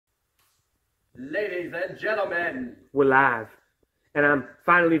Ladies and gentlemen, we're live. And I'm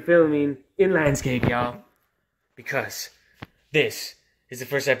finally filming in landscape, y'all. Because this is the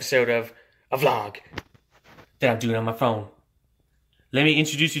first episode of a vlog that I'm doing on my phone. Let me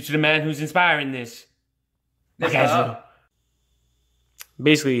introduce you to the man who's inspiring this.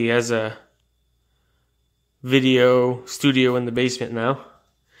 Basically, he has a video studio in the basement now.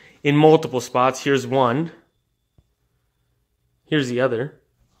 In multiple spots. Here's one. Here's the other.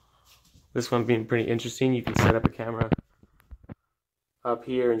 This one being pretty interesting. You can set up a camera up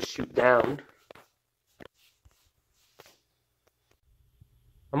here and shoot down.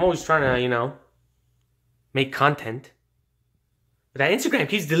 I'm always trying to, make content. But that Instagram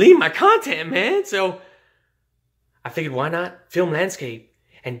keeps deleting my content, man. So I figured, why not film landscape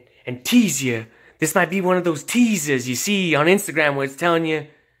and tease you. This might be one of those teasers you see on Instagram where it's telling you,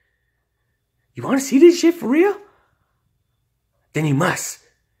 you want to see this shit for real? Then you must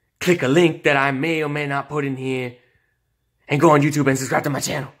click a link that I may or may not put in here and go on YouTube and subscribe to my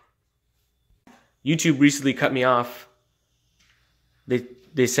channel. YouTube recently cut me off.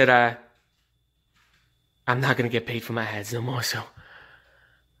 They said I'm not going to get paid for my ads no more, so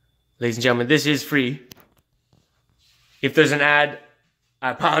ladies and gentlemen, this is free. If there's an ad,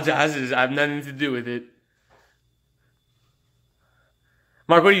 I apologize. I have nothing to do with it.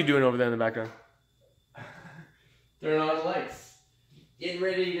 Mark, what are you doing over there in the background? turn on the lights. Getting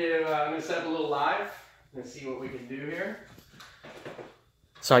ready to, I'm going to set up a little live and see what we can do here.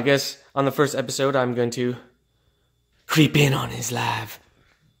 So I guess on the first episode, I'm going to creep in on his live.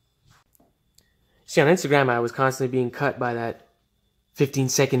 See, on Instagram, I was constantly being cut by that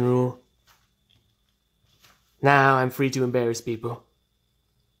 15-second rule. Now I'm free to embarrass people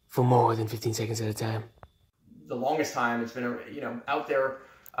for more than 15 seconds at a time. The longest time it's been, out there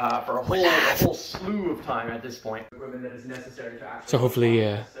for a whole slew of time at this point. Equipment that is necessary to actually. So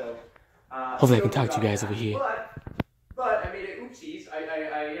hopefully, hopefully I can talk to you guys over here. But I mean, oopsies.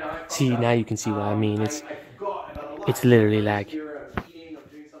 I see, now you can see what I mean. It's literally like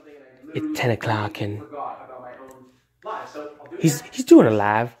it's 10 o'clock and he's doing a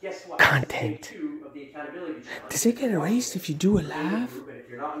live content. Does it get erased if you do a live?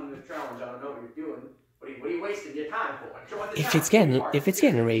 If it's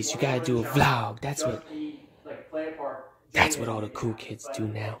getting erased, you gotta do a vlog. That's what all the cool kids do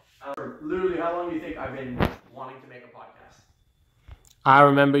now. Literally, how long do you think I've been wanting to make a podcast? I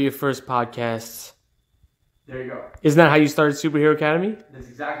remember your first podcasts. There you go. Isn't that how you started Superhero Academy? That's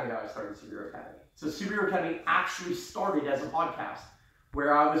exactly how I started Superhero Academy. So Superhero Academy actually started as a podcast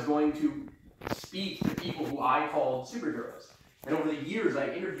where I was going to speak to people who I called superheroes. And over the years, I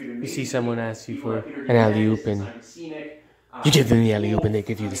interviewed them. You see someone ask you for an alley-oop and you give them the alley-oop and they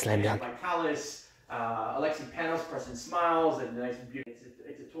give you the slam dunk. Alexi Panos, Preston Smiles, and Nice and Beauty.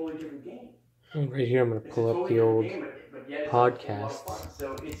 It's a totally different game. Right here, I'm going to pull up the old podcast.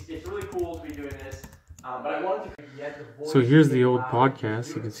 So it's really cool to be doing this. But I wanted to So here's the old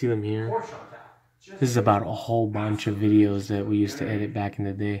podcast. You can see them here. This is about a whole bunch of videos that we used to edit back in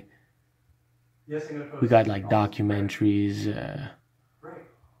the day. We got like documentaries,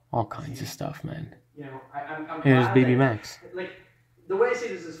 all kinds of stuff, man. Here's Baby Max. Like the way I say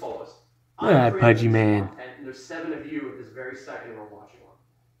this is as follows. Look at that pudgy man. And there's 7 of you at this very second we're watching one.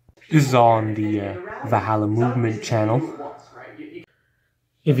 This is all on the Valhalla Movement channel.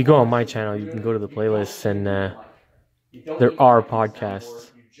 If you go on my channel, you can go to the playlists and there are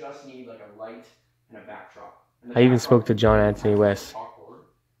podcasts. You just need like a light and a backdrop. I even spoke to John Anthony West.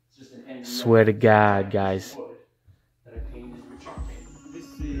 Swear to God, guys.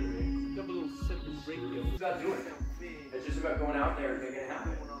 It's just about going out there and making it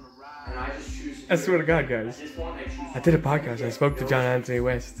happen. And I just choose. I swear to God, guys. I did a podcast. I spoke to John Anthony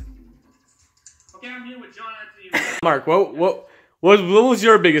West. Okay, I'm here with John Anthony West. Mark, what was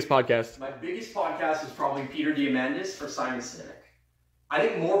your biggest podcast? My biggest podcast is probably Peter Diamandis for Simon Sinek. I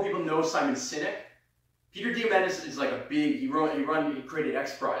think more people know Simon Sinek. Peter Diamandis is like a big, he created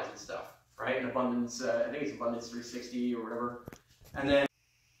X Prize and stuff, right? And Abundance, I think it's Abundance 360 or whatever. And then,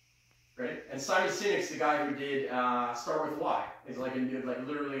 right? And Simon Sinek's the guy who did Start With Why. He's like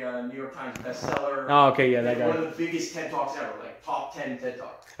literally a New York Times bestseller. Oh, okay, yeah, that guy. One of the biggest TED Talks ever, like top 10 TED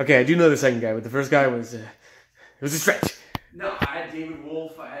Talks. Okay, I do know the second guy, but the first guy was, it was a stretch. No, I had David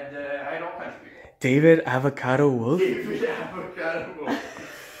Wolf, I had all kinds of people. David Avocado Wolf? David Avocado Wolf.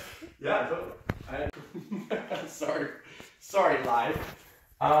 Yeah, totally. Sorry, live.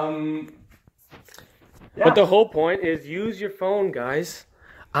 Yeah. But the whole point is use your phone, guys.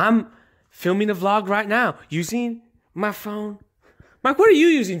 I'm filming a vlog right now using my phone. Mike, what are you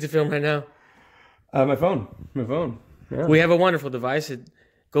using to film right now? My phone. My phone. Yeah. We have a wonderful device. It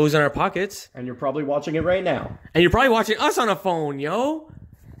goes in our pockets. And you're probably watching it right now. And you're probably watching us on a phone, yo.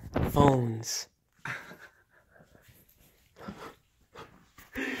 Phones.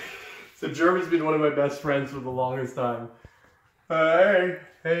 So Jeremy's been one of my best friends for the longest time. Hey,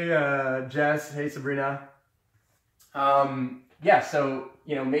 Jess. Hey, Sabrina. Yeah, so,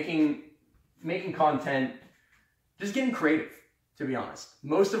 you know, making content, just getting creative, to be honest.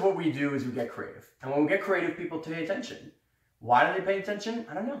 Most of what we do is we get creative. And when we get creative, people pay attention. Why do they pay attention?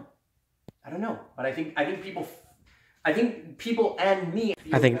 I don't know. But I think people and me.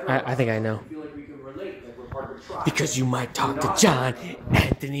 I think I know. Feel like we can relate, like we're part of a tribe. Because you might talk to John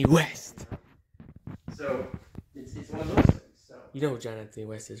Anthony West. So it's one of those things. So You know who John Anthony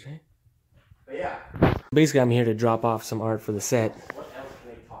West is, right? but yeah. Basically, I'm here to drop off some art for the set. What else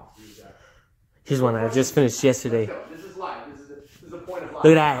can I talk to you guys? Here's one I just finished yesterday. This is live. This is the point of live.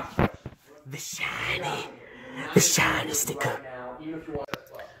 Look at that. The shiny sticker.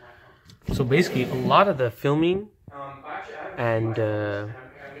 So basically, a lot of the filming and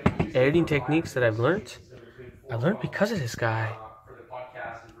editing techniques that I've learned, I learned because of this guy.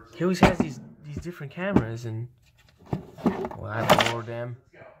 He always has these different cameras, and well, I borrowed them.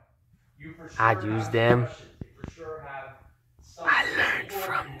 I'd use them. I learned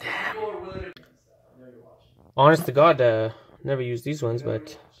from them. Honest to God, never used these ones,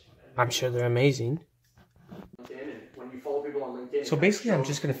 but I'm sure they're amazing. So basically, I'm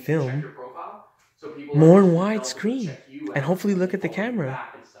just gonna film more in widescreen and hopefully look at the camera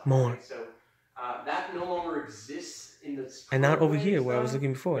more. And not over here where I was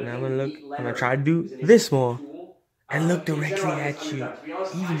looking before. Now I'm gonna try to do this more and look directly at you,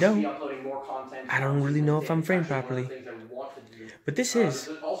 even though I don't really know if I'm framed properly. But this is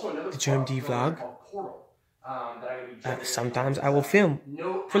the Germ D vlog. Sometimes I will film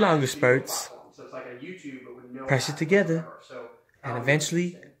for longer spurts, press it together, and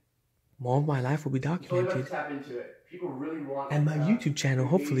eventually more of my life will be documented. And my YouTube channel,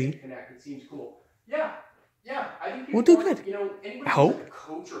 hopefully, will do good. I hope.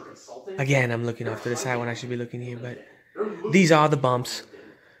 Again, I'm looking off to the side when I should be looking here, but these are the bumps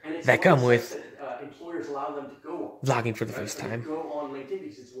that come with vlogging for the first time.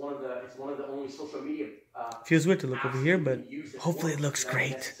 Feels weird to look over here, but hopefully it looks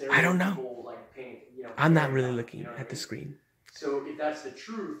great. I don't know. I'm not really looking at the screen. So if that's the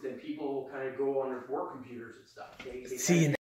truth, then people kind of go on their work computers and stuff. See you.